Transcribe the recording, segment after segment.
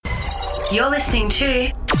You're listening to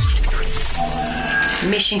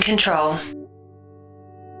Mission Control.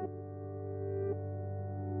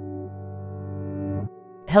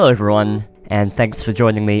 Hello everyone, and thanks for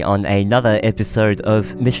joining me on another episode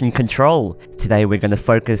of Mission Control. Today we're going to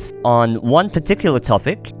focus on one particular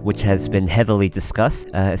topic which has been heavily discussed,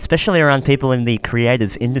 especially around people in the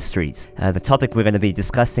creative industries. The topic we're going to be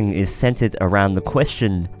discussing is centered around the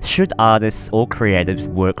question, should artists or creatives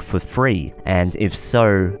work for free? And if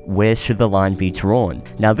so, where should the line be drawn?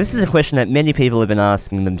 Now this is a question that many people have been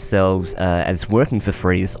asking themselves, as working for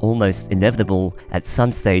free is almost inevitable at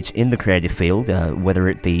some stage in the creative field, whether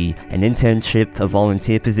it be an internship, a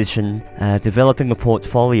volunteer position, developing a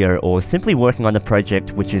portfolio, or simply working on a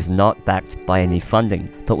project which is not backed by any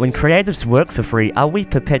funding. But when creatives work for free, are we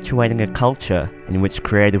perpetuating a culture in which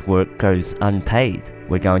creative work goes unpaid?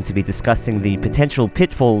 We're going to be discussing the potential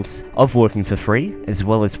pitfalls of working for free, as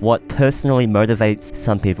well as what personally motivates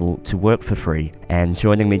some people to work for free. And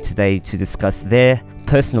joining me today to discuss their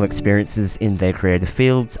personal experiences in their creative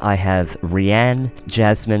fields, I have Rianne,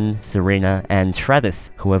 Jasmine, Serena, and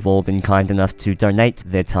Travis, who have all been kind enough to donate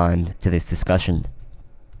their time to this discussion.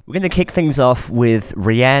 We're going to kick things off with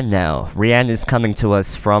Rianne now. Rianne is coming to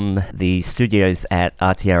us from the studios at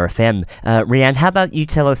RTR-FM. Rianne, how about you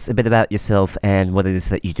tell us a bit about yourself and what it is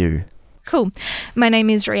that you do? Cool. My name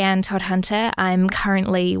is Rianne Todd-Hunter. I'm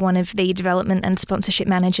currently one of the development and sponsorship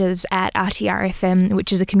managers at RTR-FM,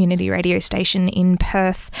 which is a community radio station in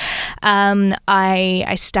Perth.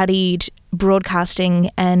 I studied broadcasting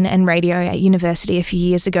and radio at university a few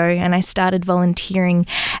years ago, and I started volunteering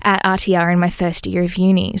at RTR in my first year of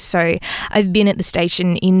uni. So I've been at the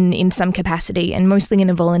station in some capacity, and mostly in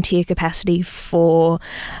a volunteer capacity for,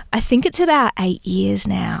 I think it's about 8 years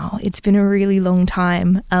now. It's been a really long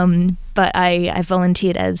time. But I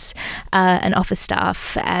volunteered as an office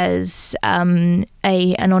staff, as an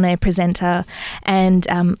on-air presenter, and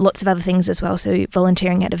lots of other things as well. So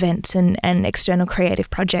volunteering at events and external creative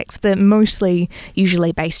projects, but mostly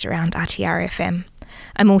usually based around RTR-FM.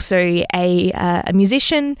 I'm also a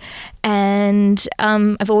musician, and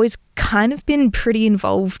I've always kind of been pretty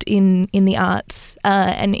involved in the arts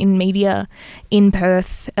and in media in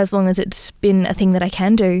Perth, as long as it's been a thing that I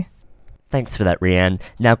can do. Thanks for that, Rianne.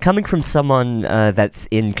 Now, coming from someone that's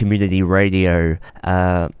in community radio,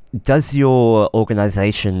 does your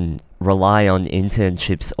organisation rely on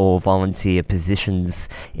internships or volunteer positions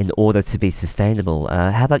in order to be sustainable?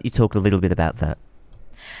 How about you talk a little bit about that?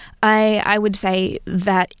 I would say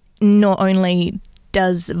that not only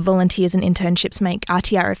does volunteers and internships make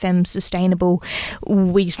RTR-FM sustainable,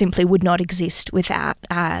 we simply would not exist without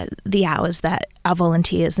the hours that our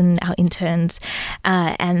volunteers and our interns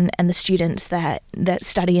and the students that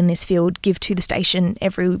study in this field give to the station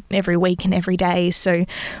every week and every day. So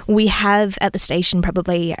we have at the station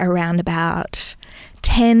probably around about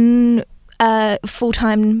 10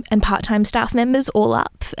 full-time and part-time staff members all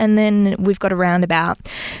up, and then we've got around about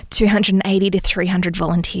 280 to 300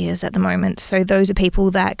 volunteers at the moment. So those are people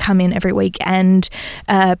that come in every week and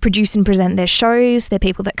produce and present their shows. They're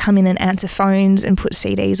people that come in and answer phones and put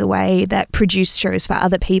CDs away, that produce shows for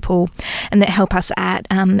other people, and that help us at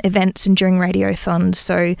events and during radiothons.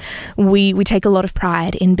 So we take a lot of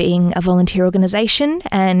pride in being a volunteer organisation,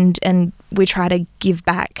 and we try to give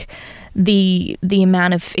back the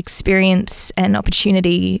amount of experience and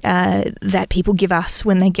opportunity that people give us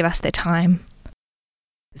when they give us their time.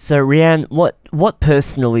 So Rianne, what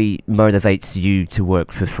personally motivates you to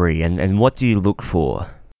work for free, and what do you look for?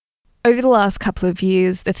 Over the last couple of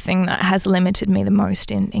years, the thing that has limited me the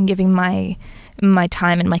most in giving my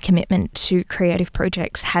time and my commitment to creative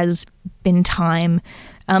projects has been time.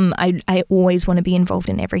 I always want to be involved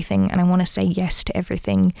in everything, and I want to say yes to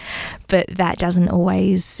everything, but that doesn't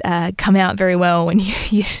always come out very well when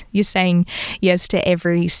you're saying yes to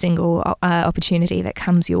every single opportunity that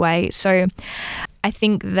comes your way. So I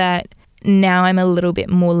think that now I'm a little bit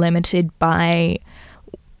more limited by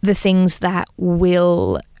the things that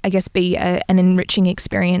will, I guess, be an enriching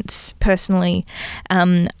experience personally.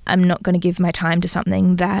 I'm not going to give my time to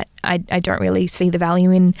something that I don't really see the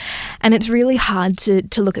value in. And it's really hard to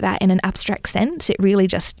look at that in an abstract sense. It really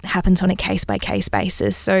just happens on a case-by-case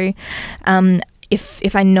basis. So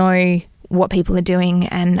if I know what people are doing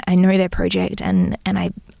and I know their project and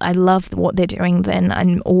I love what they're doing, then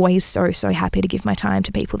I'm always so happy to give my time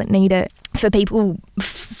to people that need it.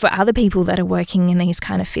 For other people that are working in these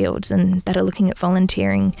kind of fields and that are looking at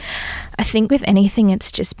volunteering, I think with anything,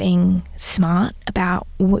 it's just being smart about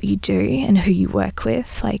what you do and who you work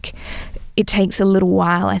with. Like, it takes a little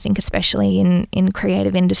while, I think, especially in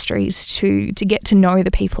creative industries, to get to know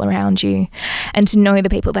the people around you and to know the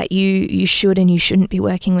people that you should and you shouldn't be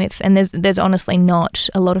working with. And there's honestly not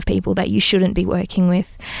a lot of people that you shouldn't be working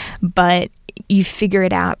with, but you figure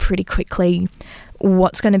it out pretty quickly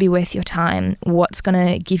what's going to be worth your time, what's going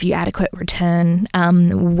to give you adequate return,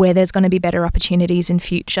 where there's going to be better opportunities in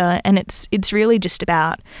future. And it's really just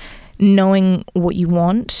about knowing what you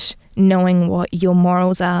want, knowing what your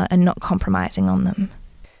morals are, and not compromising on them.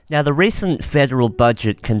 Now, the recent federal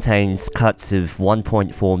budget contains cuts of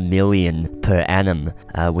 $1.4 million per annum,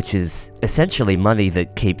 which is essentially money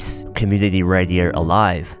that keeps community radio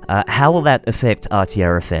alive. How will that affect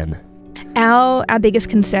RTRFM? Our biggest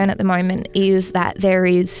concern at the moment is that there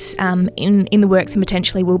is, in the works and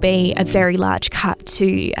potentially will be, a very large cut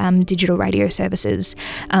to digital radio services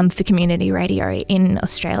for community radio in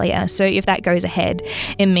Australia. So if that goes ahead,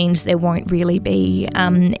 it means there won't really be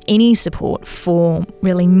any support for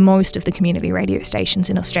really most of the community radio stations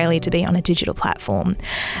in Australia to be on a digital platform.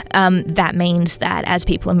 That means that as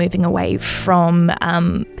people are moving away from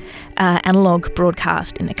analog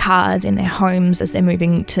broadcast in their cars, in their homes, as they're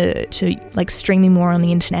moving to like streaming more on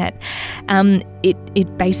the internet,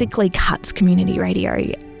 it basically cuts community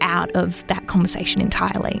radio out of that conversation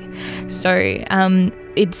entirely. So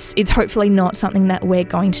it's hopefully not something that we're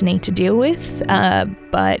going to need to deal with,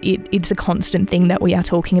 but it's a constant thing that we are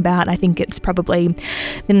talking about. I think it's probably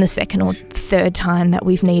been the second or third time that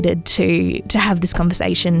we've needed to have this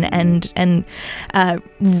conversation and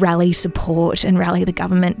rally support and rally the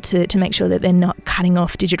government to make sure that they're not cutting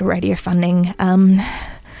off digital radio funding.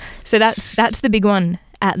 So that's the big one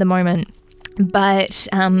at the moment. But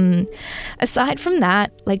aside from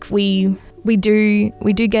that, like we do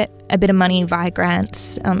get a bit of money via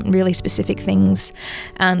grants, really specific things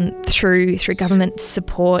through government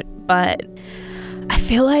support. But I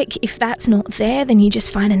feel like if that's not there, then you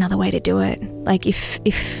just find another way to do it. Like if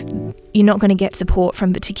you're not going to get support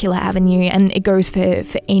from a particular avenue, and it goes for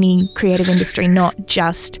any creative industry, not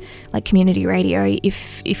just like community radio.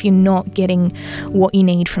 If you're not getting what you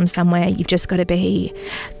need from somewhere, you've just got to be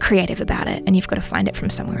creative about it, and you've got to find it from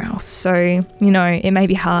somewhere else. So, it may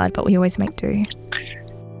be hard, but we always make do.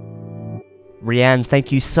 Rianne,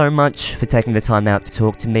 thank you so much for taking the time out to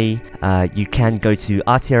talk to me. You can go to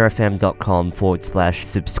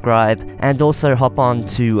rtrfm.com/subscribe and also hop on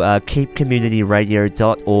to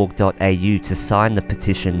keepcommunityradio.org.au to sign the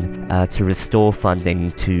petition to restore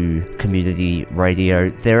funding to community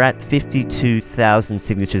radio. They're at 52,000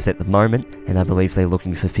 signatures at the moment, and I believe they're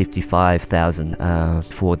looking for 55,000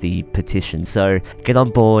 for the petition. So get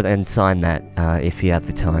on board and sign that if you have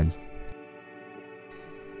the time.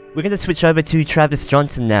 We're going to switch over to Travis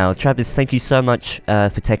Johnson now. Travis, thank you so much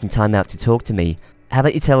for taking time out to talk to me. How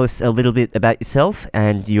about you tell us a little bit about yourself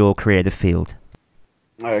and your creative field?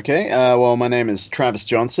 Okay, well, my name is Travis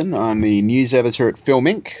Johnson. I'm the news editor at Film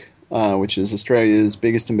Inc., which is Australia's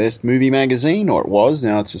biggest and best movie magazine, or it was.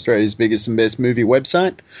 Now it's Australia's biggest and best movie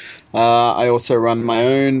website. I also run my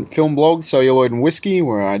own film blog, Celluloid and Whiskey,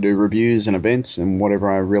 where I do reviews and events and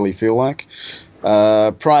whatever I really feel like.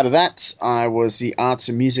 Prior to that, I was the arts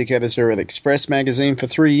and music editor at Express magazine for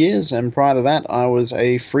 3 years, and prior to that, I was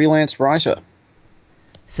a freelance writer.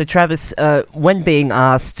 So Travis, when being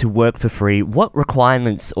asked to work for free, what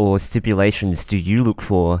requirements or stipulations do you look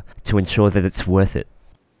for to ensure that it's worth it?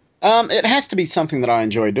 It has to be something that I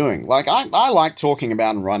enjoy doing. Like, I like talking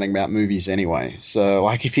about and writing about movies anyway. So,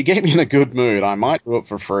 like, if you get me in a good mood, I might do it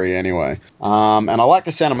for free anyway. And I like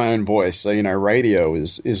the sound of my own voice, so, radio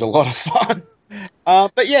is a lot of fun.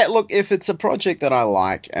 But yeah, look, if it's a project that I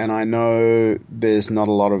like and I know there's not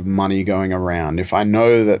a lot of money going around, if I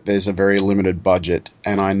know that there's a very limited budget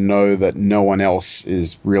and I know that no one else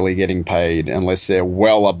is really getting paid unless they're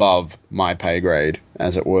well above my pay grade,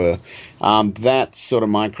 as it were, that's sort of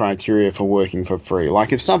my criteria for working for free.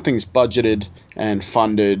 Like, if something's budgeted and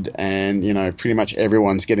funded and, pretty much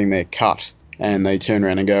everyone's getting their cut, and they turn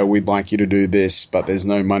around and go, we'd like you to do this, but there's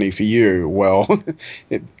no money for you. Well,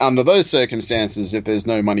 under those circumstances, if there's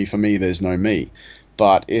no money for me, there's no me.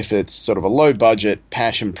 But if it's sort of a low-budget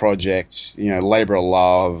passion project, labor of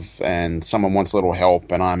love, and someone wants a little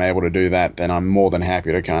help and I'm able to do that, then I'm more than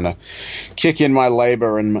happy to kind of kick in my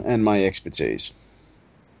labor and my expertise.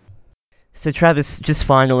 So Travis, just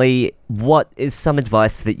finally, what is some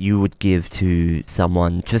advice that you would give to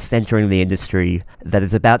someone just entering the industry that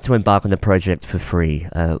is about to embark on a project for free?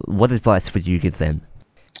 What advice would you give them?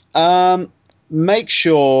 Make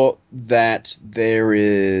sure that there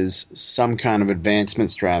is some kind of advancement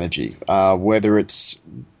strategy, whether it's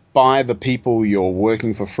by the people you're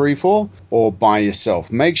working for free for or by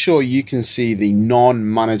yourself. Make sure you can see the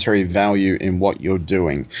non-monetary value in what you're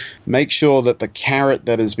doing. Make sure that the carrot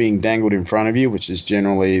that is being dangled in front of you, which is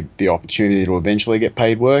generally the opportunity to eventually get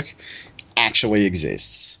paid work, actually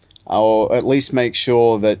exists. Or at least make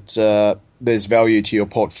sure that there's value to your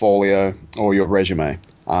portfolio or your resume.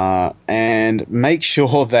 And make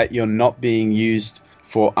sure that you're not being used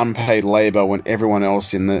for unpaid labor when everyone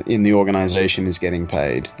else in the organization is getting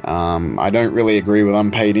paid. I don't really agree with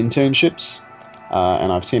unpaid internships,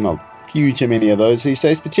 and I've seen a few too many of those these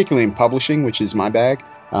days, particularly in publishing, which is my bag.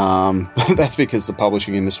 That's because the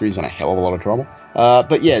publishing industry is in a hell of a lot of trouble.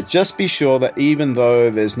 But yeah, just be sure that even though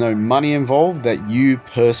there's no money involved, that you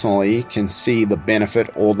personally can see the benefit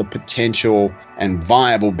or the potential and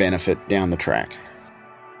viable benefit down the track.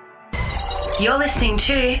 You're listening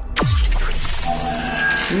to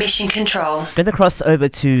Mission Control. Going to cross over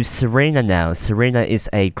to Serena now. Serena is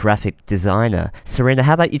a graphic designer. Serena,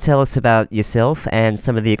 how about you tell us about yourself and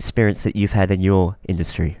some of the experience that you've had in your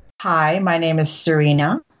industry? Hi, my name is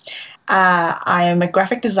Serena. I am a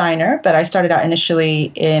graphic designer, but I started out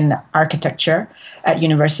initially in architecture at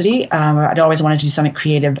university. I'd always wanted to do something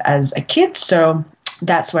creative as a kid, so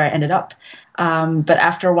that's where I ended up. But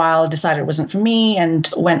after a while, decided it wasn't for me and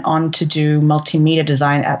went on to do multimedia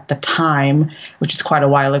design at the time, which is quite a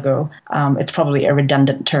while ago. It's probably a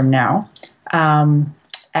redundant term now,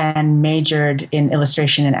 and majored in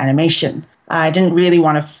illustration and animation. I didn't really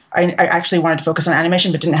want to, I actually wanted to focus on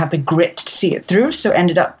animation, but didn't have the grit to see it through. So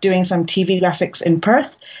ended up doing some TV graphics in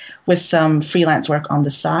Perth with some freelance work on the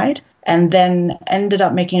side. And then ended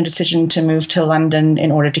up making a decision to move to London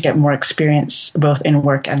in order to get more experience both in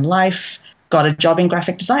work and life. Got a job in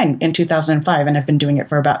graphic design in 2005 and I've been doing it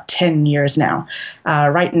for about 10 years now.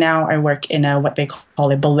 Right now I work in what they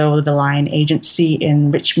call a below-the-line agency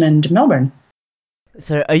in Richmond, Melbourne.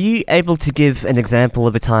 So are you able to give an example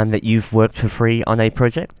of a time that you've worked for free on a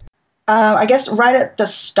project? I guess right at the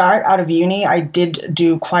start out of uni, I did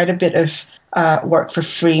do quite a bit of work for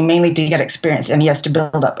free, mainly to get experience and yes, to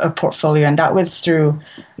build up a portfolio. And that was through,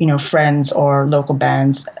 friends or local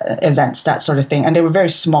bands, events, that sort of thing. And they were very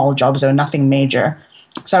small jobs, though, nothing major.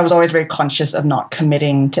 So I was always very conscious of not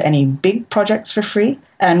committing to any big projects for free.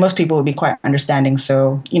 And most people would be quite understanding.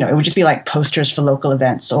 So, it would just be like posters for local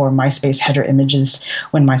events or MySpace header images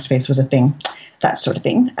when MySpace was a thing, that sort of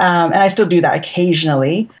thing. And I still do that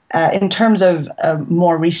occasionally. In terms of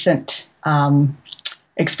more recent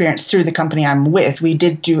experience through the company I'm with, we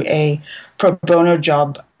did do a pro bono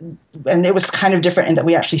job, and it was kind of different in that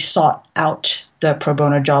we actually sought out the pro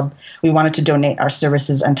bono job. We wanted to donate our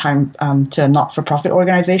services and time to not-for-profit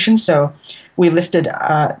organizations. So we listed,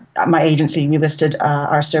 my agency, we listed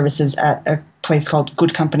our services at a place called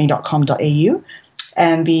goodcompany.com.au.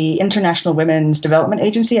 And the International Women's Development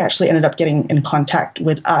Agency actually ended up getting in contact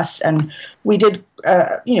with us. And we did,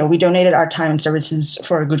 we donated our time and services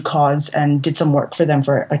for a good cause and did some work for them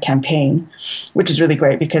for a campaign, which is really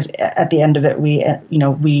great because at the end of it,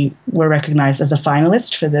 we were recognized as a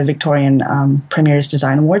finalist for the Victorian Premier's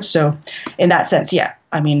Design Awards. So in that sense, yeah,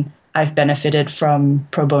 I've benefited from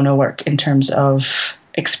pro bono work in terms of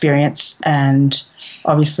experience and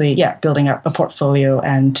obviously, yeah, building up a portfolio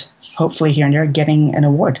and hopefully here and there getting an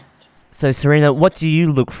award. So Serena, what do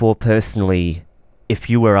you look for personally if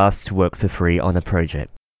you were asked to work for free on a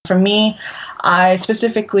project? For me, I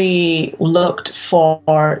specifically looked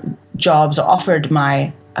for jobs or offered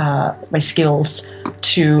my skills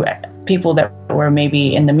to people that were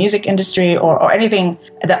maybe in the music industry or anything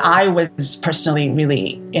that I was personally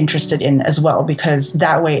really interested in as well, because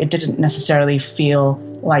that way it didn't necessarily feel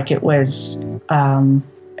like it was,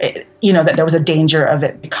 that there was a danger of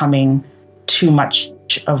it becoming too much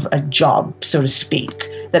of a job, so to speak,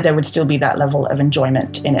 that there would still be that level of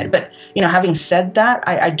enjoyment in it. But, having said that,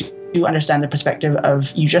 I do understand the perspective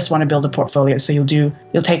of you just want to build a portfolio, so you'll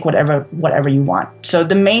take whatever you want. So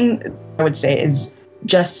the main, I would say, is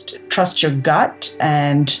just trust your gut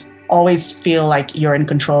and always feel like you're in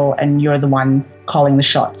control and you're the one calling the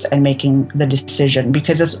shots and making the decision.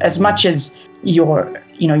 Because as much as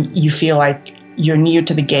you feel like you're new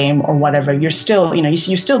to the game or whatever, you're still,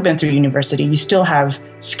 you've still been through university. You still have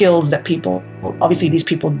skills that obviously these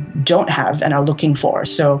people don't have and are looking for.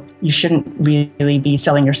 So you shouldn't really be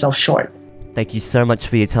selling yourself short. Thank you so much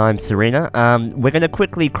for your time, Serena. We're going to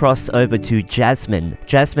quickly cross over to Jasmine.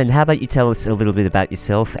 Jasmine, how about you tell us a little bit about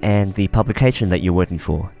yourself and the publication that you're working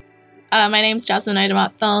for? My name's Jasmine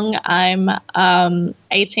Odamat-Thong. I'm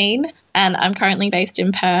 18 and I'm currently based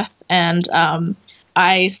in Perth, and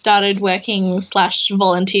I started working /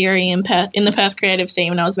 volunteering in the Perth creative scene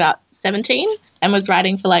when I was about 17 and was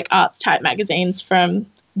writing for arts type magazines from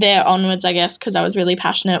there onwards, I guess, because I was really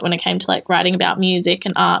passionate when it came to like writing about music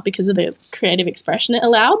and art because of the creative expression it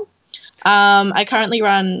allowed. I currently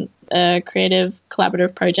run a creative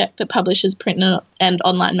collaborative project that publishes print and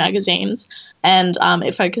online magazines, and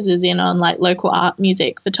it focuses in on like local art,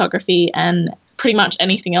 music, photography, and pretty much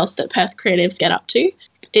anything else that Perth creatives get up to.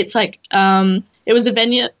 It's like it was a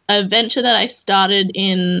venture that I started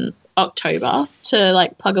in October to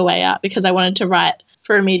like plug away at because I wanted to write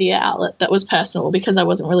for a media outlet that was personal because I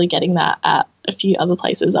wasn't really getting that at a few other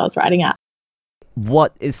places I was writing at.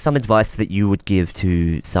 What is some advice that you would give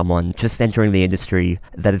to someone just entering the industry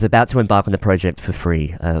that is about to embark on a project for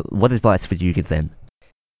free? What advice would you give them?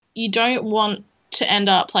 You don't want to end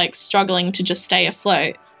up like struggling to just stay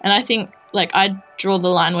afloat. And I think like I'd draw the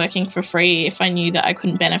line working for free if I knew that I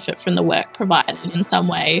couldn't benefit from the work provided in some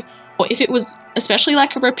way, or if it was especially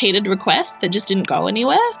like a repeated request that just didn't go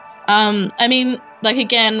anywhere. I mean, like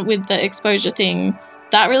again, with the exposure thing,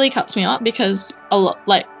 that really cuts me up because a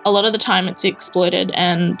lot of the time it's exploited.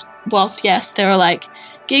 And whilst yes, there are like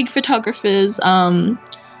gig photographers and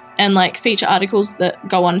like feature articles that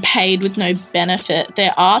go unpaid with no benefit,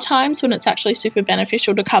 there are times when it's actually super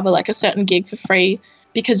beneficial to cover like a certain gig for free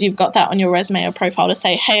because you've got that on your resume or profile to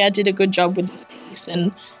say, hey, I did a good job with this piece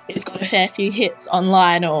and it's got a fair few hits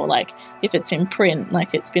online, or like if it's in print,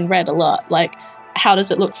 like it's been read a lot. Like, how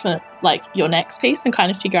does it look for like your next piece, and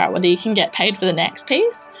kind of figure out whether you can get paid for the next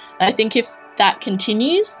piece. And I think if that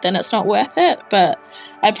continues, then it's not worth it. But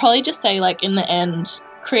I'd probably just say like in the end,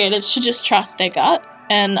 creatives should just trust their gut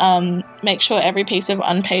and make sure every piece of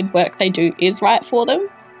unpaid work they do is right for them.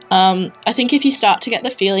 I think if you start to get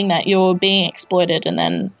the feeling that you're being exploited, and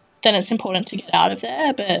then it's important to get out of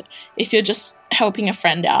there. But if you're just helping a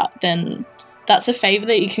friend out, then that's a favor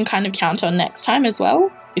that you can kind of count on next time as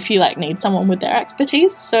well, if you like need someone with their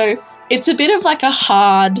expertise. So it's a bit of like a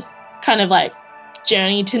hard kind of like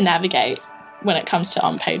journey to navigate when it comes to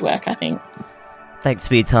unpaid work, I think. Thanks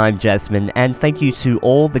for your time, Jasmine, and thank you to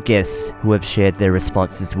all the guests who have shared their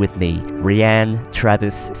responses with me. Rianne,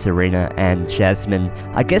 Travis, Serena, and Jasmine.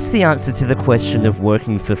 I guess the answer to the question of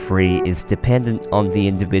working for free is dependent on the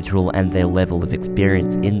individual and their level of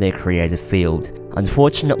experience in their creative field.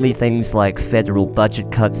 Unfortunately, things like federal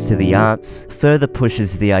budget cuts to the arts further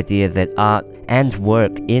pushes the idea that art and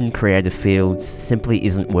work in creative fields simply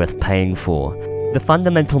isn't worth paying for. The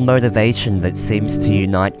fundamental motivation that seems to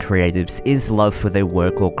unite creatives is love for their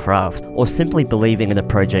work or craft, or simply believing in a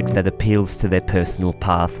project that appeals to their personal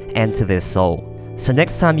path and to their soul. So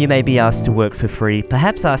next time you may be asked to work for free,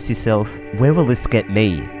 perhaps ask yourself, where will this get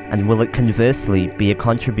me? And will it conversely be a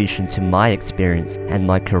contribution to my experience and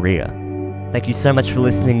my career? Thank you so much for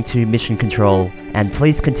listening to Mission Control, and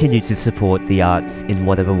please continue to support the arts in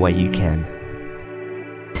whatever way you can.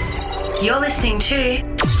 You're listening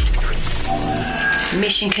to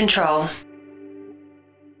Mission Control.